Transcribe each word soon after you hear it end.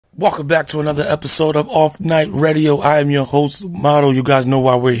Welcome back to another episode of Off Night Radio. I am your host, Mado. You guys know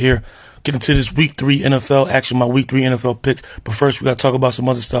why we're here. Get into this Week 3 NFL action, my Week 3 NFL picks. But first, we got to talk about some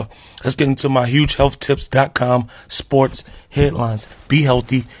other stuff. Let's get into my hugehealthtips.com sports headlines. Be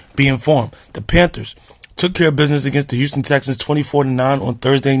healthy, be informed. The Panthers took care of business against the Houston Texans 24-9 on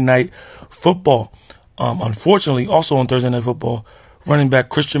Thursday Night Football. Unfortunately, also on Thursday Night Football, running back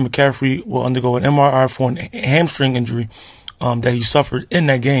Christian McCaffrey will undergo an MRI for an hamstring injury that he suffered in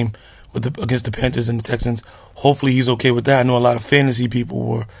that game against the Panthers and the Texans. Hopefully he's okay with that. I know a lot of fantasy people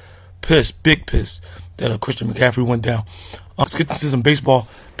were pissed, big pissed, that Christian McCaffrey went down. Let's get into some baseball.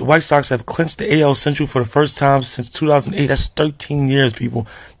 The White Sox have clinched the AL Central for the first time since 2008. That's 13 years, people.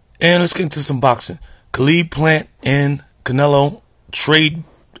 And let's get into some boxing. Khalid Plant and Canelo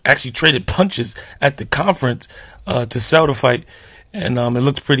traded punches at the conference to sell the fight, and it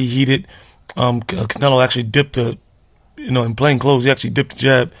looked pretty heated. Canelo actually dipped in plain clothes, he actually dipped the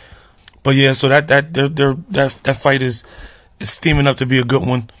jab. But yeah, so that fight is steaming up to be a good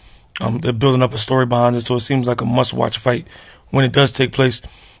one. They're building up a story behind it, so it seems like a must-watch fight when it does take place.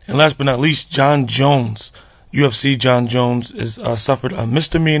 And last but not least, John Jones, UFC John Jones, is suffered a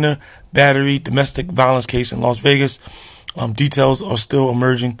misdemeanor battery domestic violence case in Las Vegas. Details are still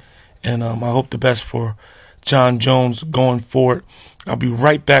emerging, and I hope the best for John Jones going forward. I'll be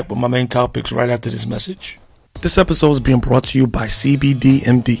right back with my main topics right after this message. This episode is being brought to you by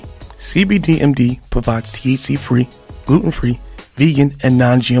CBDMD. CBDMD provides THC-free, gluten-free, vegan, and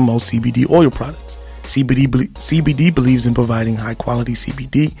non-GMO CBD oil products. CBD believes in providing high-quality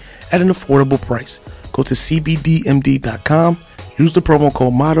CBD at an affordable price. Go to CBDMD.com, use the promo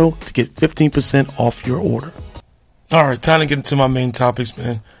code Mado to get 15% off your order. All right, time to get into my main topics,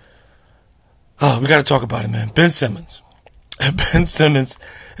 man. We got to talk about it, man. Ben Simmons. Ben Simmons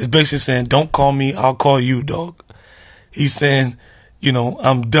is basically saying, don't call me, I'll call you, dog. He's saying,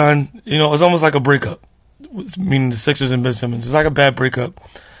 I'm done. It's almost like a breakup, meaning the Sixers and Ben Simmons. It's like a bad breakup.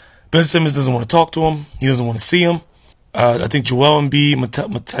 Ben Simmons doesn't want to talk to him. He doesn't want to see him. I think Joel Embiid,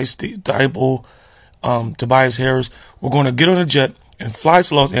 Matisse Thybulle, Tobias Harris were going to get on a jet and fly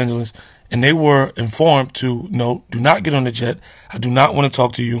to Los Angeles, and they were informed to, no, do not get on the jet. I do not want to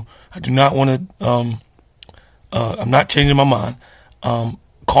talk to you. I do not want to, I'm not changing my mind.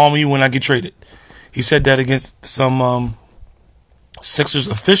 Call me when I get traded. He said that against some Sixers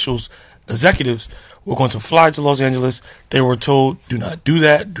officials, executives, were going to fly to Los Angeles. They were told, do not do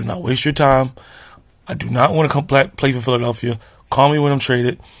that. Do not waste your time. I do not want to come play for Philadelphia. Call me when I'm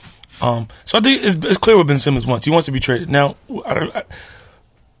traded. So I think it's clear what Ben Simmons wants. He wants to be traded. Now, the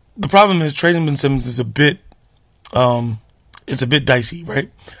problem is trading Ben Simmons is a bit dicey,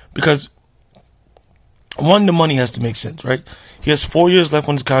 right? Because one, the money has to make sense, right? He has 4 years left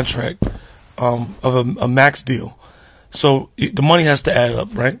on his contract of a max deal. So the money has to add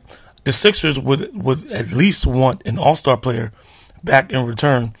up, right? The Sixers would at least want an all-star player back in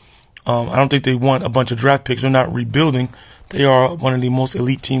return. I don't think they want a bunch of draft picks. They're not rebuilding. They are one of the most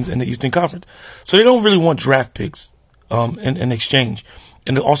elite teams in the Eastern Conference. So they don't really want draft picks in exchange.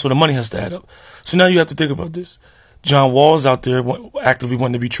 And also the money has to add up. So now you have to think about this. John Wall is out there actively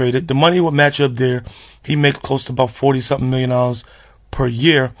wanting to be traded. The money would match up there. He makes close to about $40-something million per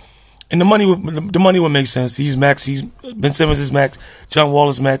year. And the money would make sense. He's max. Ben Simmons is max. John Wall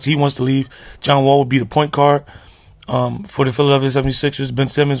is max. He wants to leave. John Wall would be the point guard for the Philadelphia 76ers. Ben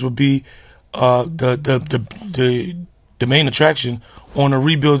Simmons would be the main attraction on a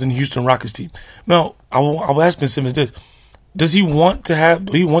rebuilding Houston Rockets team. Now, I will ask Ben Simmons this. Do he want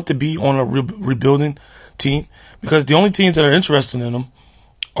to be on a rebuilding team? Because the only teams that are interested in him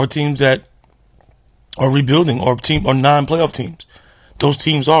are teams that are rebuilding or non-playoff teams. Those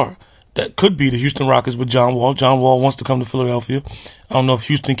teams that could be the Houston Rockets with John Wall. John Wall wants to come to Philadelphia. I don't know if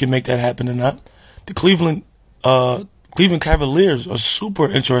Houston can make that happen or not. The Cleveland Cavaliers are super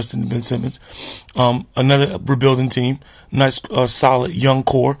interested in Ben Simmons. Another rebuilding team, nice, solid young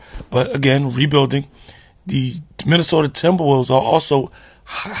core, but again rebuilding. The Minnesota Timberwolves are also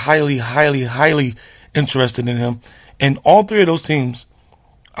highly, highly, highly interested in him. And all three of those teams,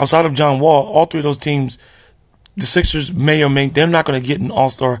 outside of John Wall, all three of those teams, the Sixers may or may, they're not going to get an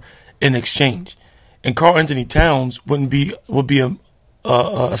all-star in exchange. And Karl Anthony Towns would be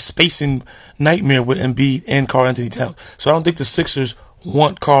a spacing nightmare with Embiid and Karl Anthony Towns. So I don't think the Sixers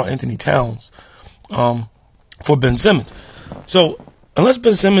want Karl Anthony Towns for Ben Simmons. So unless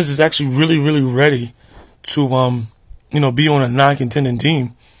Ben Simmons is actually really, really ready to be on a non-contending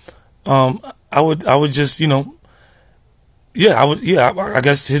team, I would just I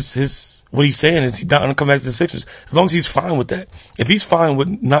guess his what he's saying is he's not going to come back to the Sixers as long as he's fine with that. If he's fine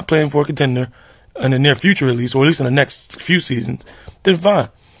with not playing for a contender in the near future, at least, or at least in the next few seasons, then fine.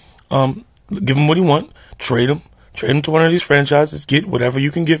 Give him what he want, trade him to one of these franchises, get whatever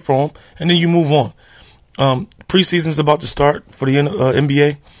you can get for him, and then you move on. Preseason's about to start for the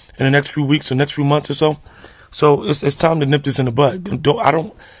NBA in the next few weeks or next few months or so. So it's time to nip this in the bud.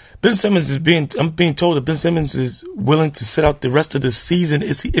 Ben Simmons I'm being told that Ben Simmons is willing to sit out the rest of the season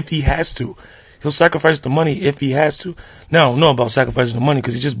if he has to. He'll sacrifice the money if he has to. Now, I don't know about sacrificing the money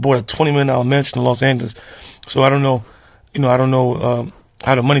because he just bought a $20 million mansion in Los Angeles. So I don't know,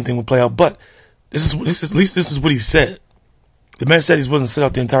 how the money thing will play out. But this is what he said. The man said he's willing to sit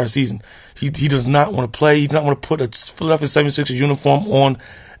out the entire season. He does not want to play. He does not want to put a Philadelphia 76ers uniform on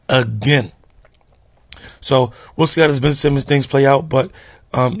again. So we'll see how this Ben Simmons things play out. But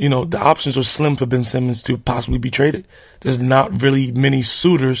the options are slim for Ben Simmons to possibly be traded. There's not really many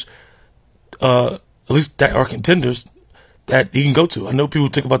suitors, at least that are contenders, that he can go to. I know people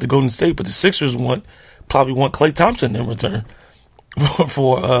think about the Golden State, but the Sixers probably want Klay Thompson in return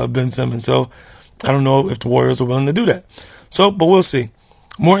for Ben Simmons. So I don't know if the Warriors are willing to do that. So, but we'll see.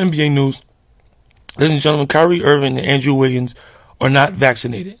 More NBA news. Ladies and gentlemen, Kyrie Irving and Andrew Wiggins are not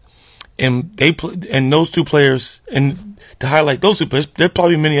vaccinated. And those two players, and to highlight those two players, there are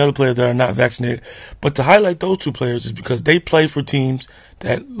probably many other players that are not vaccinated, but to highlight those two players is because they play for teams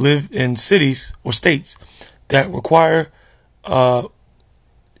that live in cities or states that require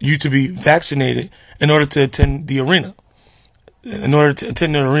you to be vaccinated in order to attend the arena. In order to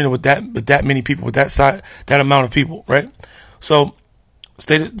attend the arena with that many people, with that amount of people, right? So,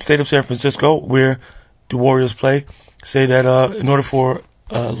 state of San Francisco, where the Warriors play, say that in order for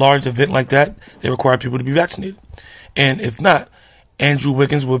a large event like that, they require people to be vaccinated. And if not, Andrew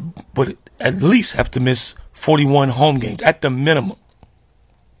Wiggins would at least have to miss 41 home games at the minimum.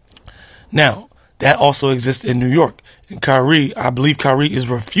 Now, that also exists in New York. And I believe Kyrie is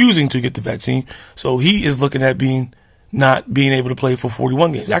refusing to get the vaccine, so he is looking at not being able to play for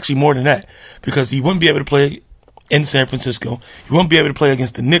 41 games. Actually, more than that, because he wouldn't be able to play in San Francisco. He won't be able to play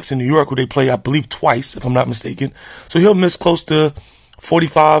against the Knicks in New York, who they play, I believe, twice, if I'm not mistaken. So he'll miss close to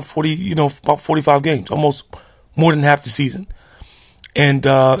about 45 games, almost more than half the season. And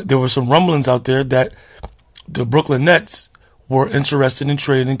there were some rumblings out there that the Brooklyn Nets were interested in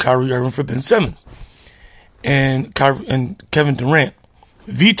trading Kyrie Irving for Ben Simmons. And Kevin Durant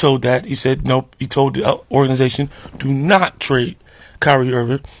vetoed that. He said, nope. He told the organization, do not trade Kyrie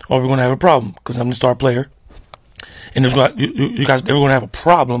Irving or we're going to have a problem because I'm the star player. And you guys, they're going to have a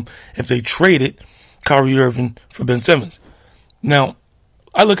problem if they traded Kyrie Irving for Ben Simmons. Now,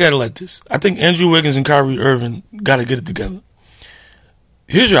 I look at it like this. I think Andrew Wiggins and Kyrie Irving got to get it together.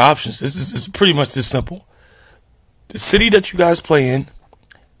 Here's your options. This is pretty much this simple. The city that you guys play in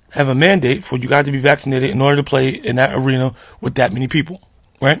have a mandate for you guys to be vaccinated in order to play in that arena with that many people,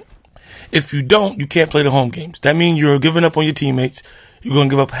 right? If you don't, you can't play the home games. That means you're giving up on your teammates. You're going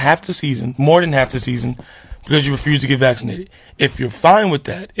to give up half the season, more than half the season, because you refuse to get vaccinated. If you're fine with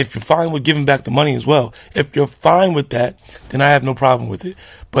that, if you're fine with giving back the money as well, if you're fine with that, then I have no problem with it.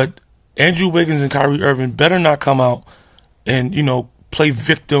 But Andrew Wiggins and Kyrie Irving better not come out and, play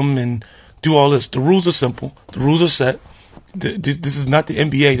victim and do all this. The rules are simple. The rules are set. This is not the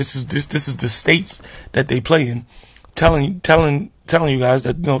NBA. This is the states that they play in, telling you guys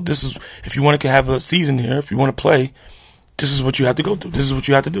that this is, if you want to have a season here, if you want to play, this is what you have to go through. This is what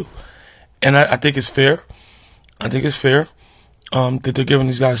you have to do. And I think it's fair. I think it's fair that they're giving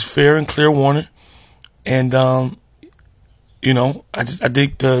these guys fair and clear warning. And I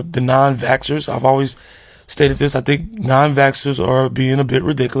think the non-vaxxers, I've always stated this, I think non-vaxxers are being a bit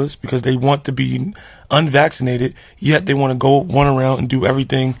ridiculous because they want to be unvaccinated, yet they want to go run around and do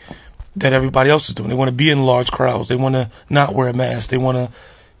everything that everybody else is doing. They want to be in large crowds. They want to not wear a mask. They want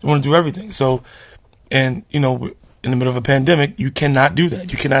to do everything. So, and in the middle of a pandemic, you cannot do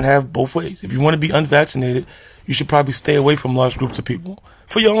that. You cannot have both ways. If you want to be unvaccinated, you should probably stay away from large groups of people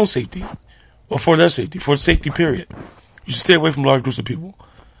for your own safety or for their safety, for safety period. You should stay away from large groups of people.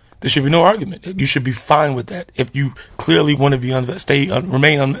 There should be no argument. You should be fine with that if you clearly want to be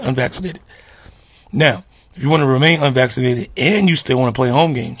remain unvaccinated. Now, if you want to remain unvaccinated and you still want to play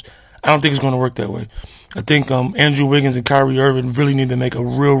home games, I don't think it's going to work that way. I think Andrew Wiggins and Kyrie Irving really need to make a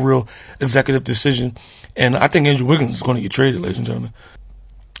real executive decision. And I think Andrew Wiggins is going to get traded, ladies and gentlemen.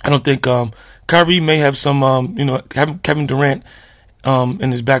 I don't think Kyrie may have some, having Kevin Durant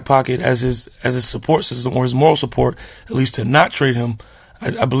in his back pocket as his support system or his moral support, at least to not trade him.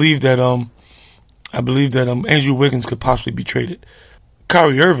 I believe that Andrew Wiggins could possibly be traded.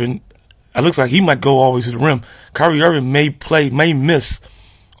 Kyrie Irving, it looks like he might go all the way to the rim. Kyrie Irving may miss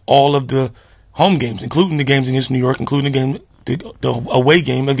all of the home games, including the games against New York, including the away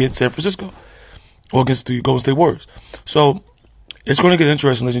game against San Francisco or against the Golden State Warriors. So It's going to get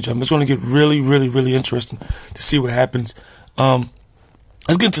interesting, ladies and gentlemen. It's going to get really, really, really interesting to see what happens.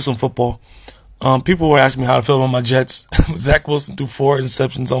 Let's get into some football. People were asking me how I feel about my Jets. Zach Wilson threw 4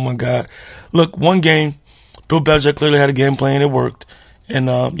 interceptions. Oh, my God. Look, one game, Bill Belichick clearly had a game plan. It worked. And,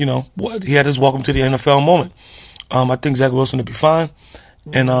 he had his welcome to the NFL moment. I think Zach Wilson will be fine.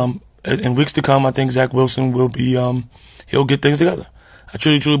 And in weeks to come, I think Zach Wilson will be, he'll get things together. I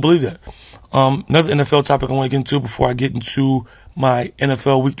truly, truly believe that. Another NFL topic I want to get into before I get into my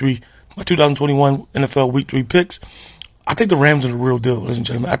NFL Week 3, my 2021 NFL Week 3 picks. I think the Rams are the real deal, ladies and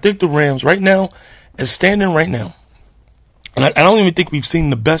gentlemen. I think the Rams right now, as standing right now, and I don't even think we've seen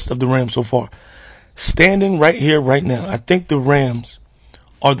the best of the Rams so far. Standing right here, right now, I think the Rams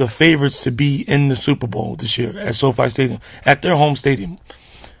are the favorites to be in the Super Bowl this year at SoFi Stadium, at their home stadium.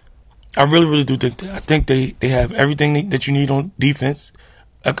 I really, really do think that. I think they have everything that you need on defense.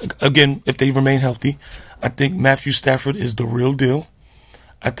 Again, if they remain healthy. I think Matthew Stafford is the real deal.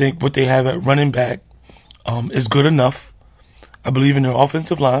 I think what they have at running back is good enough. I believe in their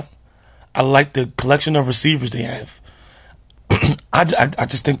offensive line. I like the collection of receivers they have. I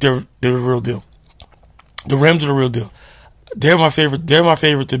just think they're the real deal. The Rams are the real deal. They're my favorite. They're my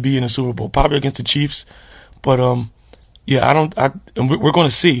favorite to be in the Super Bowl, probably against the Chiefs. But yeah, and we're going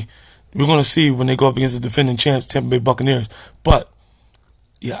to see. We're going to see when they go up against the defending champs, Tampa Bay Buccaneers. But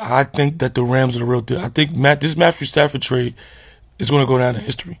yeah, I think that the Rams are the real deal. I think this Matthew Stafford trade is going to go down in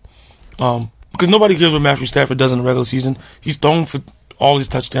history. Because nobody cares what Matthew Stafford does in the regular season. He's thrown for all his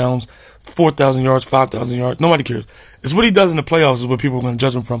touchdowns, 4,000 yards, 5,000 yards. Nobody cares. It's what he does in the playoffs is what people are going to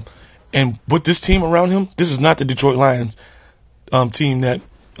judge him from. And with this team around him, this is not the Detroit Lions team that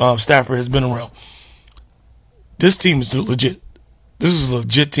Stafford has been around. This team is legit. This is a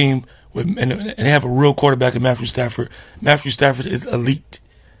legit team, and they have a real quarterback in Matthew Stafford. Matthew Stafford is elite.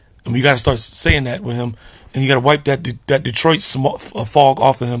 And we got to start saying that with him. And you got to wipe that Detroit fog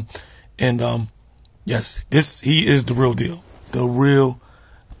off of him. And yes, he is the real deal. The real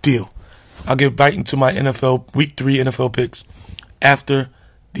deal. I'll get back into my NFL Week 3 NFL picks after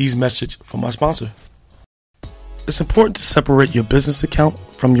these messages from my sponsor. It's important to separate your business account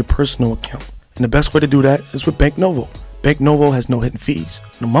from your personal account. And the best way to do that is with Bank Novo. Bank Novo has no hidden fees,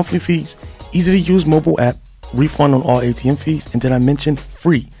 no monthly fees, easy to use mobile app, refund on all ATM fees, and did I mention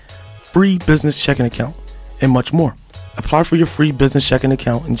free business checking account, and much more. Apply for your free business checking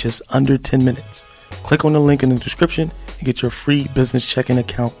account in just under 10 minutes. Click on the link in the description and get your free business checking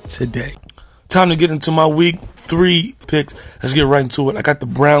account today. Time to get into my Week 3 picks. Let's get right into it. I got the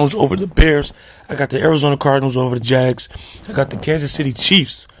Browns over the Bears. I got the Arizona Cardinals over the Jags. I got the Kansas City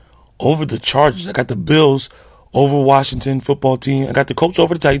Chiefs over the Chargers. I got the Bills over Washington football team. I got the Colts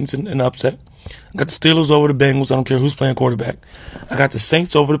over the Titans in the upset. I got the Steelers over the Bengals. I don't care who's playing quarterback. I got the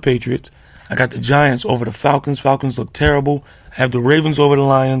Saints over the Patriots. I got the Giants over the Falcons. Falcons look terrible. I have the Ravens over the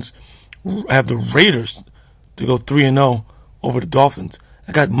Lions. I have the Raiders to go 3-0 over the Dolphins.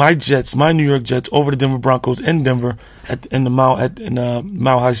 I got my Jets, my New York Jets, over the Denver Broncos in Denver in Mile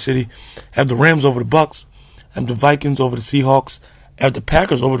High City. I have the Rams over the Bucks. I have the Vikings over the Seahawks. I have the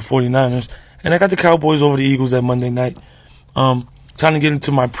Packers over the 49ers. And I got the Cowboys over the Eagles that Monday night. Time to get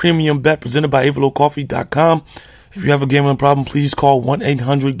into my premium bet presented by AvalOCoffee.com. If you have a gambling problem, please call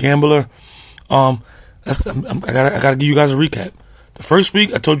 1-800-GAMBLER. I gotta give you guys a recap. The first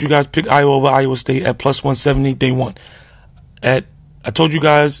week, I told you guys pick Iowa over Iowa State at plus 170. They won. I told you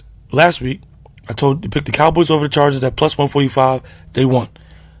guys last week, I told you to pick the Cowboys over the Chargers at plus 145. They won.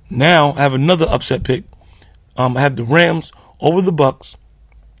 Now, I have another upset pick. I have the Rams over the Bucks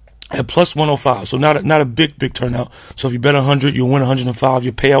at plus 105. So not a big turnout. So if you bet 100, you'll win 105.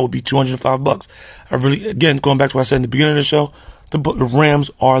 Your payout will be $205. Again, going back to what I said in the beginning of the show, the Rams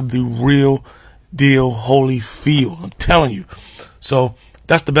are the real deal, Holyfield. I'm telling you. So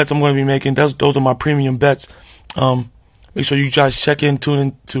that's the bets I'm going to be making. Those are my premium bets. Make sure you guys tune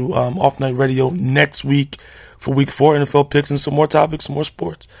in to Off Night Radio next week for Week 4 NFL picks and some more topics, some more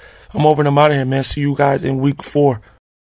sports. I'm over and I'm out of here, man. See you guys in Week 4.